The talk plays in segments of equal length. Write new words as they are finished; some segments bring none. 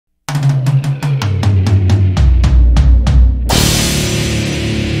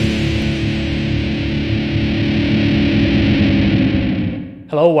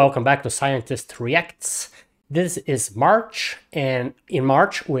Hello, welcome back to Scientist Reacts. This is March, and in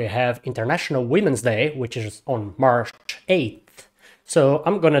March we have International Women's Day, which is on March 8th. So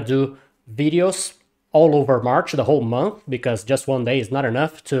I'm gonna do videos all over March, the whole month, because just one day is not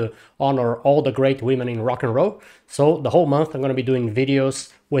enough to honor all the great women in rock and roll. So the whole month I'm gonna be doing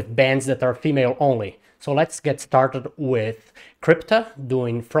videos with bands that are female only. So let's get started with Crypta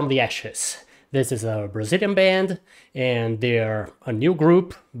doing From the Ashes. This is a Brazilian band, and they're a new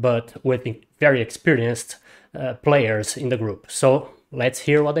group, but with very experienced players in the group. So let's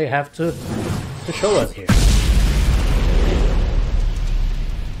hear what they have to show us here.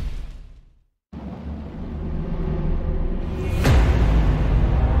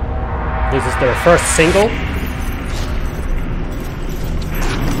 This is their first single.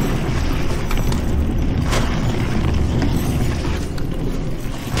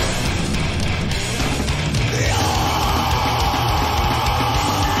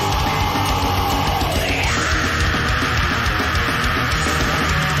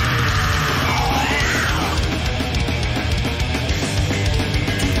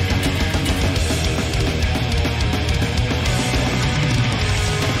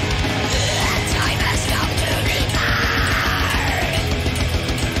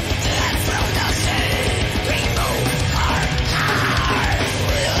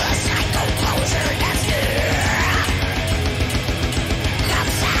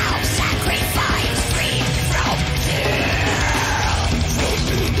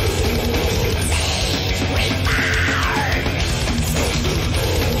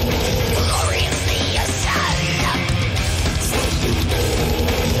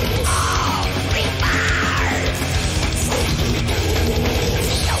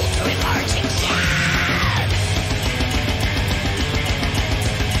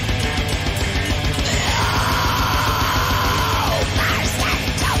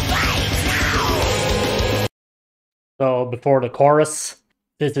 So before the chorus,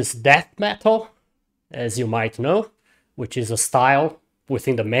 this is death metal, as you might know, which is a style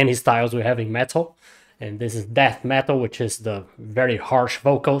within the many styles we have in metal. And this is death metal, which is the very harsh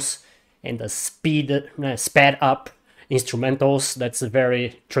vocals and the sped up instrumentals. That's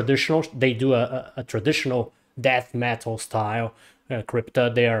very traditional. They do a traditional death metal style.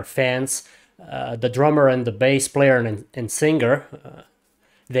 Crypta, they are fans. The drummer and the bass player and singer,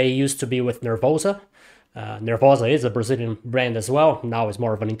 they used to be with Nervosa. Nervosa is a Brazilian brand as well. Now it's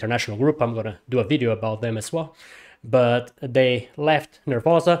more of an international group. I'm gonna do a video about them as well. But they left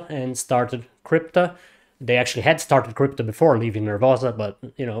Nervosa and started Crypta. They actually had started Crypta before leaving Nervosa, but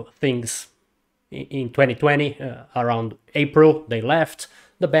you know, things in 2020, around April, they left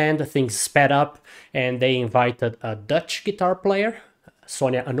the band, things sped up, and they invited a Dutch guitar player,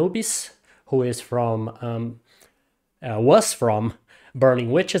 Sonia Anubis, who is was from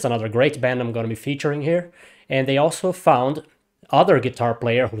Burning Witches, another great band I'm going to be featuring here. And they also found other guitar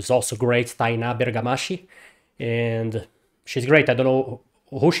player who's also great, Tainá Bergamaschi, and she's great. I don't know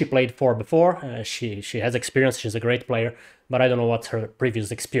who she played for before. She has experience, she's a great player, but I don't know what's her previous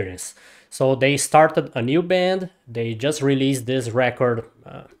experience. So they started a new band. They just released this record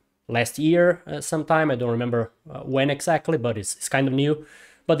last year sometime. I don't remember when exactly, but it's kind of new,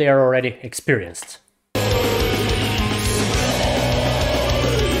 but they are already experienced.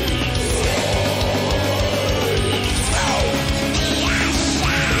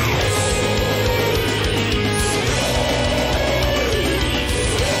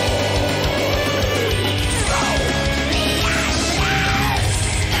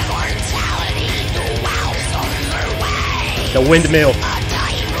 The windmill.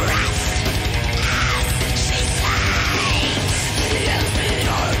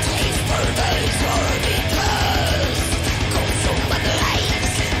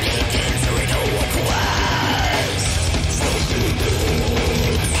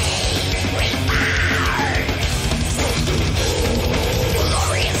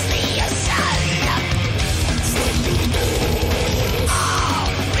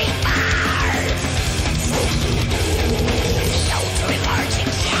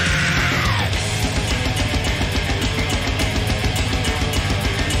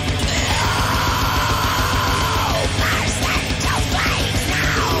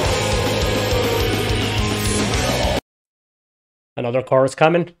 Another chorus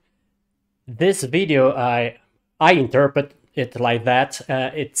coming. This video, I interpret it like that.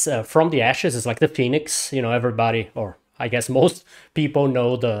 It's From the Ashes. It's like the Phoenix. You know, everybody, or I guess most people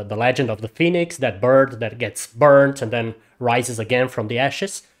know the legend of the Phoenix, that bird that gets burnt and then rises again from the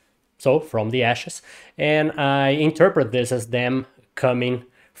ashes. So, From the Ashes. And I interpret this as them coming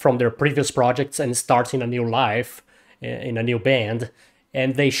from their previous projects and starting a new life in a new band.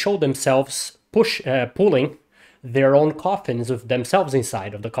 and they show themselves pulling their own coffins with themselves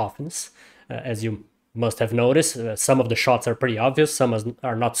inside of the coffins. As you must have noticed, some of the shots are pretty obvious, some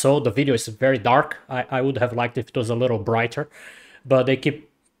are not so. The video is very dark. I would have liked if it was a little brighter, but they keep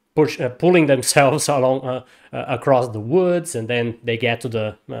pulling themselves along across the woods, and then they get to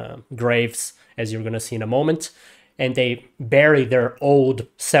the graves, as you're gonna see in a moment, and they bury their old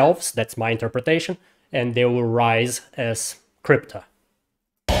selves. That's my interpretation, and they will rise as Crypta.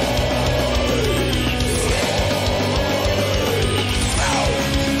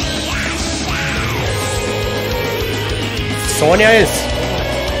 Sonya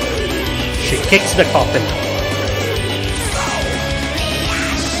she kicks the coffin.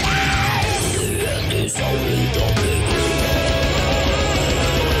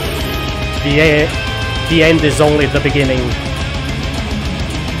 The end is only the beginning.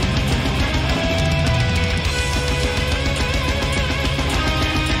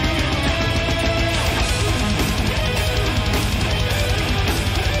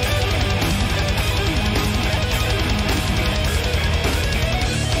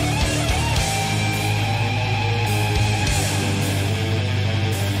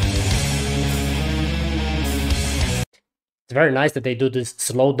 It's very nice that they do this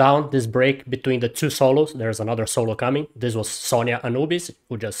slow down, this break between the two solos. There's another solo coming. This was Sonia Anubis,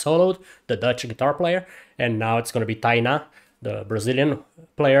 who just soloed, the Dutch guitar player. And now it's going to be Tainá, the Brazilian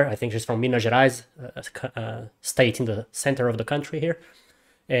player. I think she's from Minas Gerais, state in the center of the country here.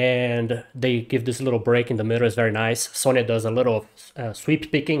 And they give this little break in the middle. It's very nice. Sonia does a little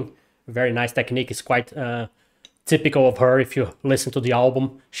sweep picking. Very nice technique. It's quite typical of her. If you listen to the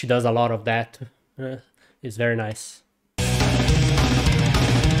album, she does a lot of that. It's very nice.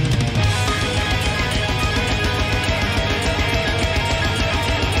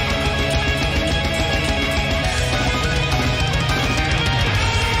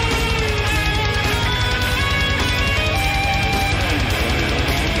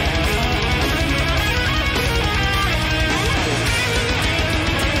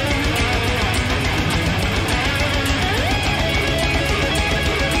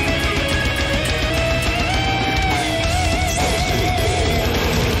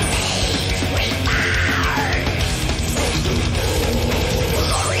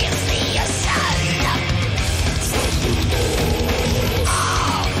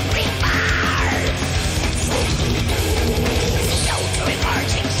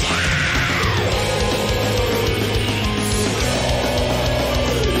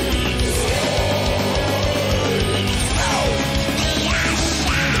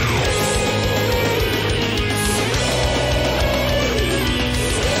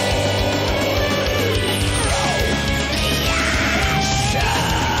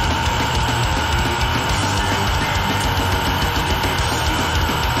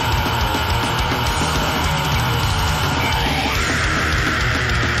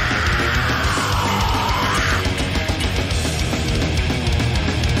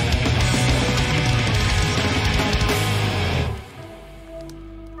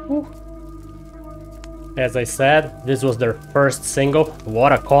 As I said, this was their first single.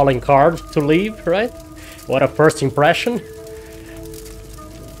 What a calling card to leave, right? What a first impression.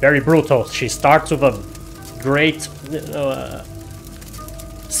 Very brutal. She starts with a great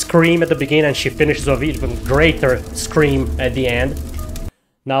scream at the beginning, and she finishes with even greater scream at the end.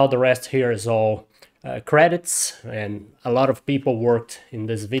 Now the rest here is all credits, and a lot of people worked in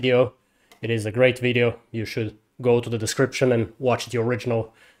this video. It is a great video. You should go to the description and watch the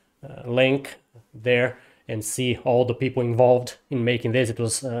original link there and see all the people involved in making this. It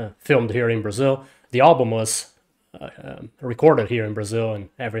was filmed here in Brazil. The album was recorded here in Brazil and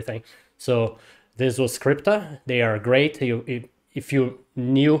everything. So this was Crypta. They are great. If you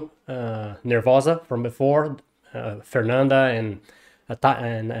knew Nervosa from before, Fernanda and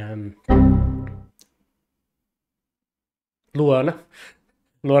Luana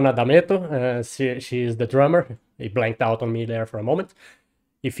D'Ameto, she is the drummer. It blanked out on me there for a moment.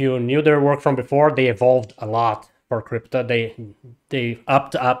 If you knew their work from before, they evolved a lot for Crypta. They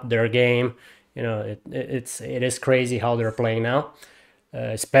upped up their game. You know, it is crazy how they're playing now.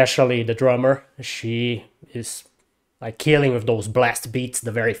 Especially the drummer. She is like killing with those blast beats,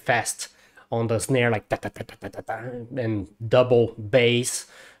 the very fast on the snare, like ta ta ta ta ta ta, and double bass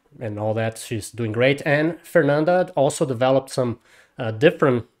and all that. She's doing great. And Fernanda also developed some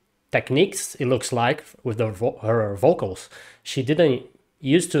different techniques, it looks like, with her vocals. She didn't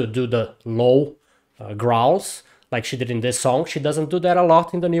used to do the low growls like she did in this song. She doesn't do that a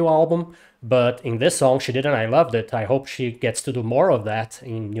lot in the new album, but in this song she did, and I loved it. I hope she gets to do more of that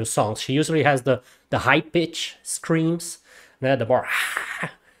in new songs. She usually has the high pitch screams, the more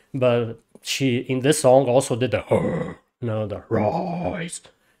but she in this song also did the the rise.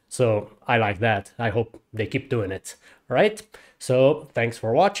 So I like that. I hope they keep doing it. All right. So thanks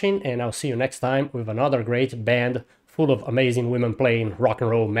for watching, and I'll see you next time with another great band full of amazing women playing rock and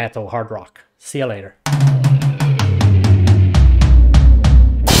roll, metal, hard rock. See you later.